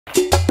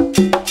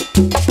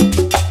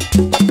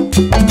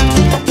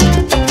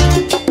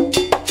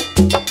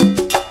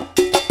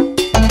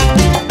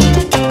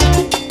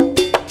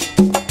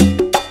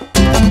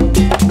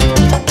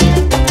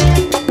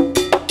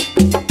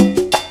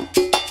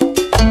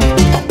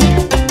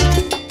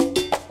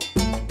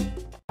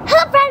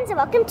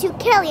welcome to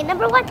Karolina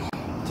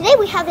 #1. Today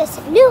we have this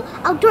new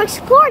Outdoor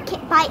Explorer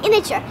Kit by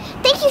INNOCHEER.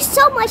 Thank you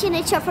so much,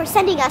 INNOCHEER, for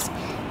sending us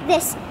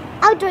this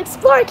Outdoor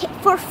Explorer Kit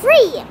for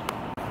free.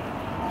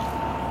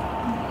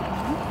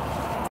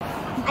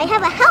 I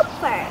have a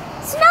helper,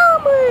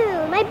 Snow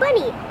Moon, my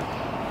bunny.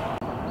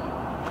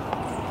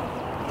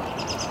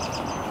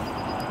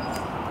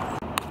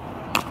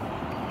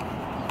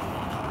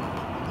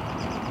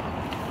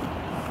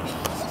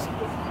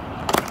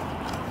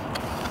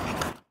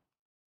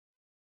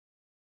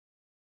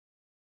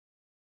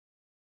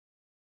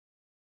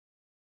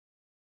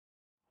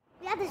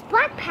 We have this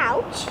black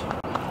pouch.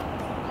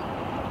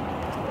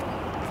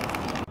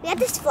 We have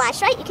this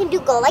flashlight. You can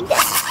go like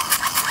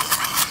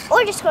this,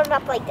 or just hold it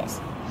up like this.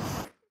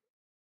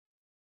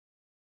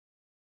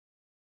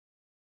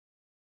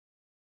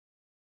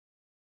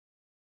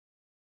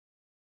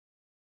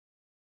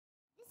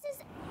 This is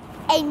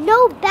a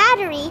no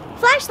battery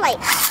flashlight.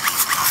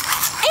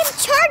 I am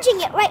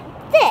charging it right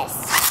this.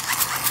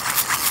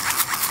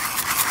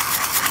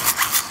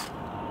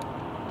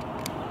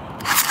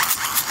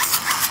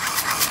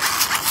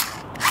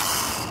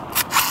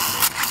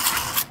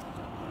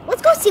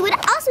 Let's go see what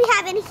else we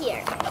have in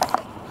here.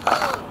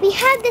 We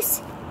have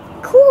this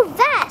cool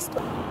vest.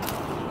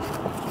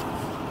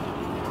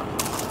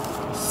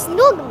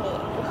 Snugman.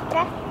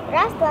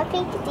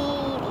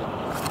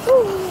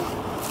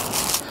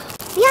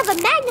 We have a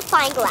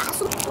magnifying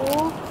glass.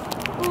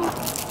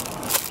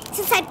 It's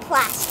inside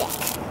plastic.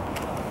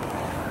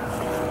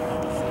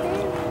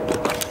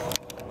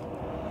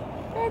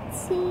 Let's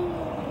see.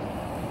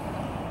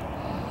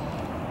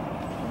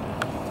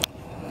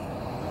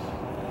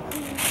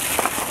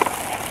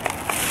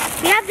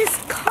 We have this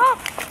cup.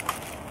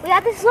 We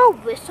have this little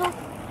whistle.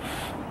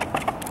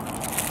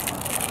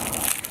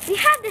 We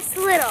have this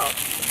little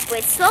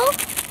whistle.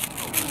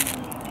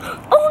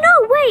 Oh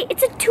no, wait,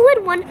 it's a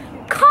 2-in-1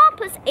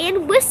 compass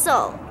and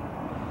whistle.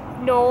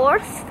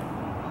 North,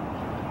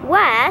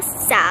 west,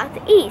 south,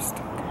 east.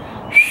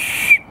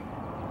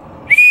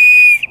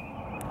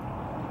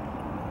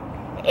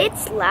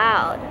 It's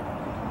loud.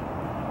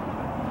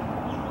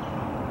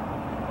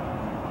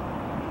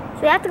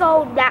 So we have to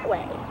go that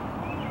way.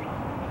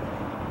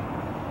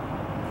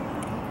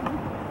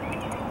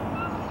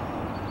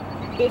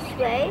 This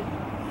way.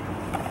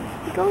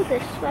 We go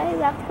this way.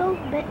 We have to go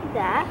like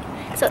that.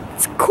 So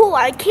it's cool.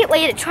 I can't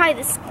wait to try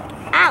this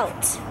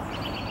out.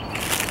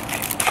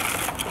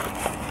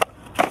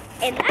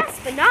 And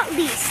last but not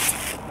least,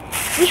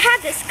 we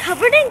have this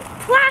covered in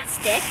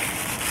plastic.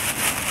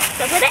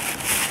 Look at it.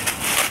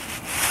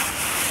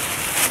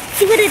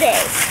 See what it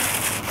is.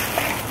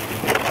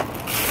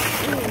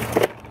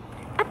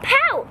 A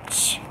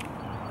pouch.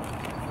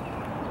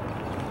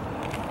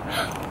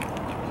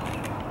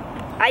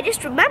 I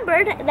just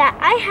remembered that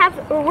I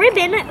have a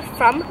ribbon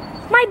from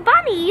my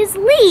bunny's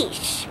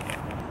leash.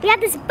 We have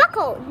this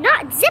buckle,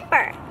 not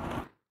zipper.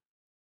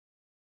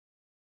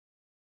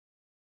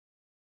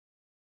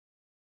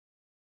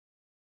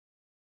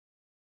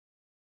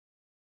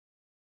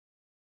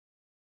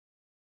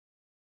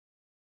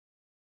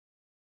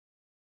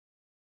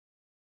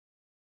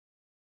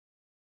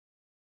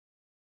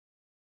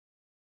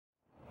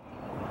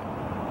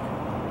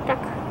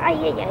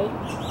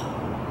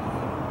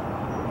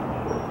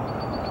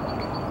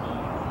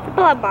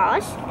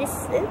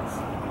 This is.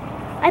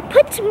 I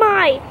put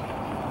my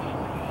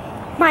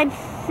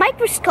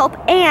microscope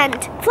and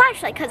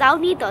flashlight because I'll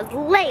need those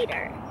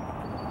later.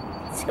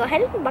 Let's go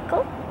ahead and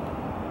buckle.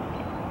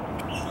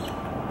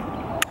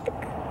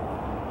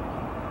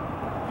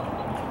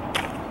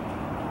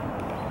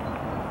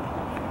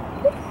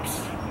 Oops.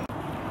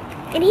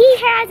 And he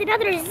has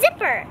another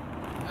zipper,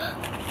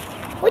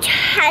 which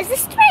has the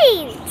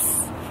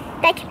strings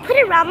that I can put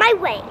around my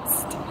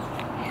waist.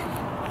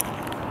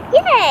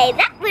 Yay!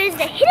 That was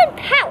the hidden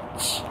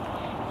pouch.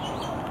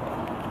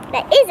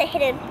 That is a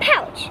hidden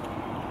pouch.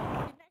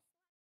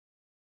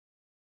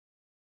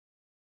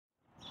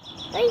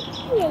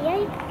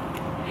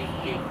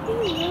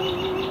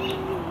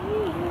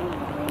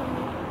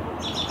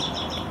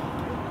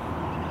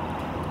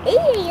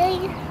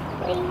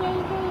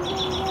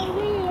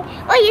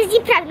 Ой, я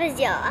неправильно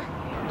сделала.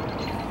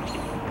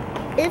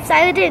 Oops,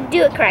 I didn't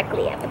do it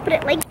correctly. I have to put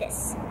it like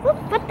this. Oop,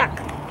 вот так.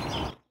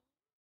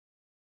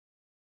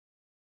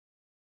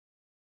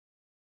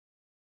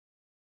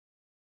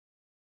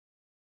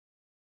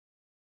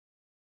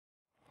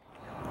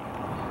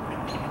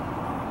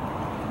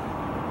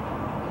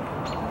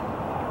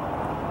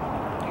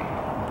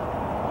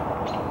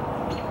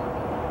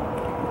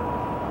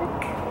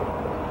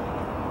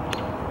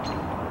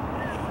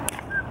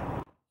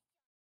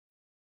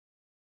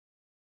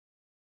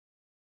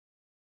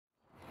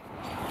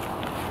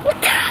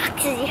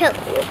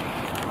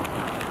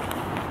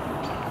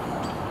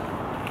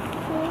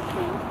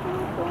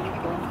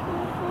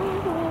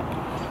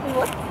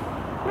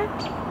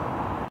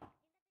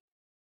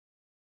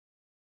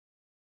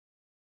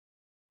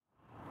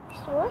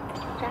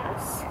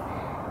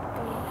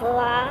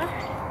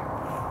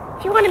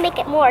 If you want to make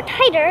it more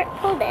tighter,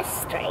 pull this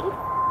string.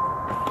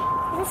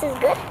 This is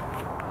good.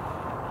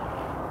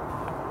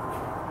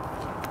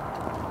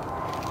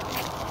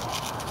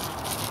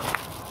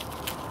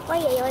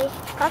 Ой-ой-ой,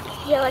 как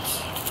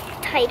сделать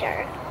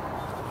tighter?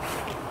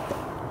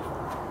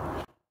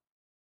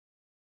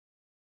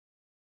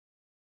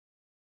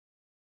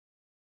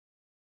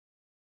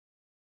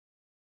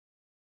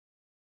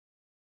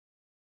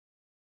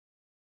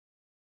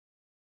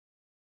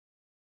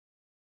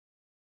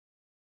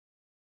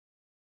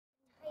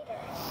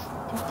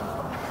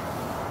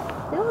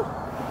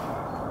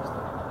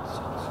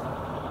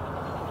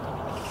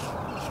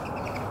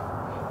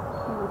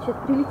 Сейчас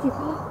прилетит.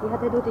 Я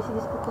отойду, ты сиди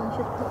спокойно.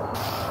 Сейчас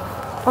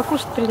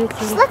покушать прилетит.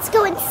 So let's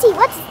go and see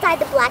what's inside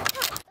the black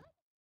top.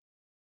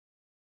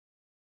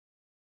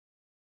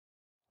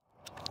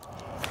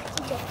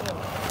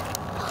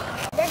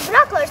 Their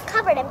binoculars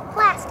covered in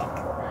plastic.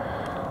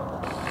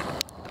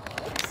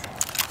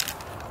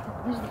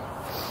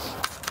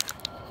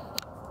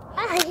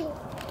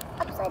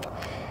 Upside down.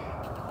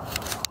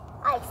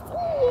 I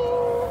see you.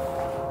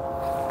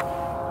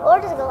 Or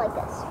does it go like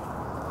this?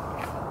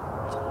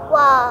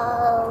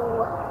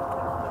 Whoa.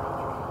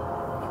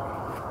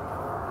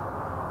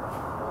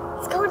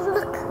 Let's go and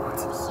look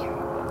what's in here.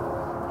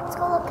 Let's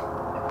go look.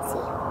 Let's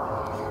see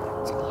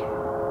what's in here.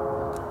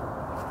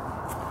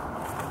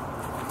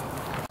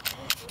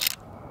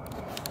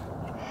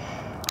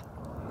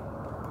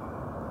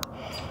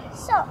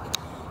 So,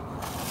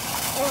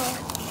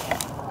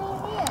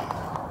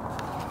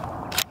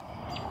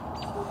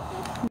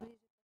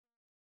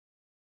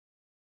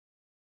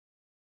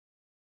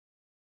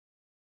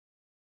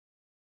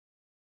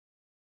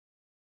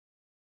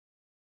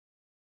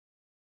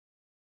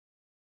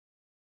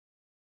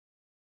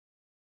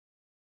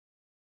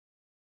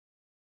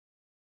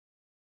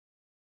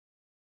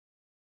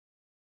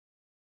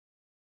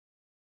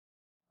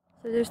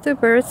 So there's two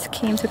birds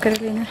came to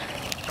Karolina.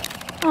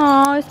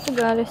 Oh,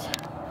 испугались.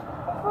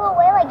 they flew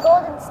away like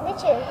golden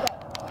snitches.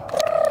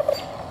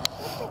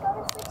 Like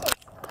golden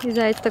snitches. И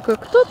заяц такой,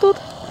 кто тут?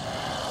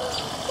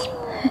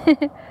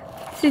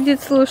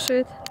 Сидит,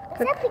 слушает.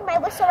 I'm gonna put my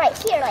whistle right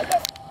here, like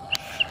this.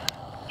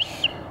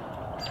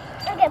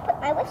 I'm gonna put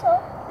my whistle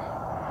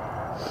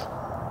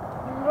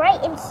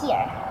right in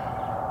here.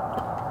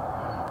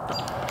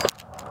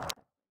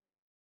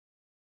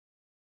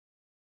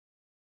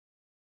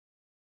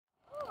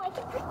 Oh, I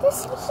can put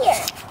this in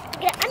here.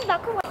 I'm gonna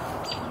unbuckle one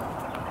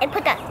and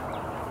put that.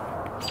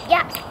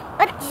 Yeah,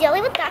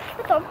 сделай вот так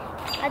потом.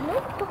 Одну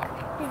штуку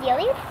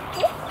сделай.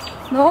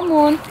 Снова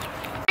мон.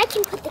 I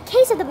can put the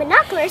case of the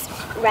binoculars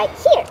right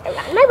here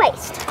around my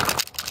waist.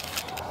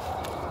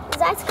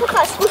 That's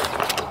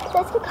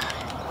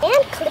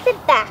and clip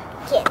it back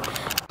in.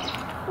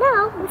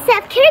 Now,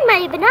 instead of carrying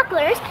my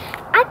binoculars,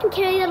 I can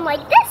carry them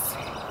like this.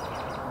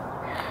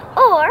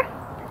 Or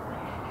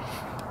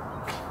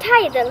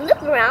tie the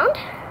loop around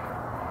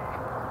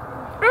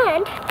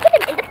and put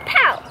them in the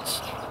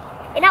pouch.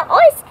 And I'll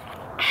always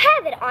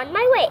have it on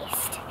my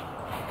waist.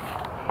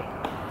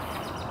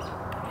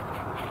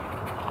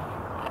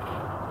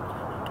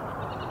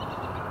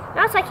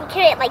 Also, I can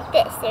carry it like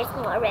this. There's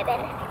more ribbon.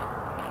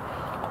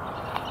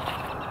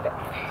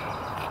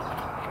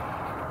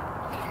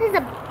 This is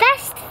the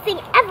best thing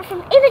ever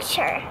from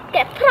INNOCHEER. I'm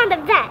gonna put on the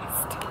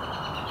vest.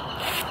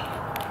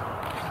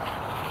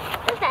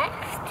 The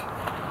vest.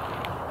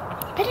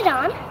 Put it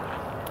on.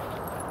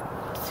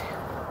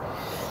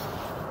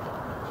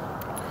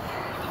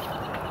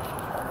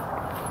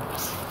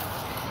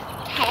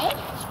 Okay,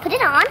 put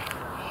it on.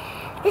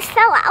 This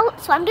fell out,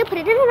 so I'm gonna put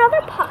it in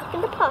another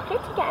in the pocket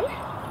again.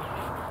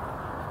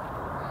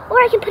 Or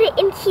I can put it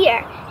in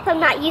here if I'm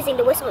not using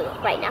the whistle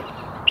right now.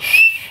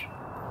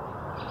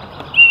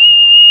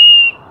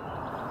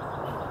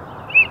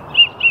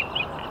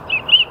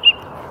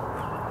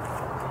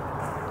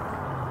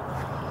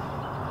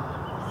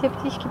 Все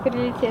птички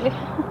прилетели.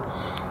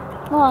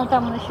 О,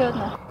 там еще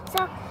одна.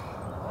 So,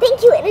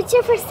 thank you,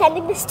 INNOCHEER, for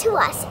sending this to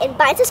us. And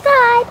bye,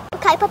 subscribe.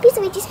 Okay, puppies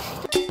and witches.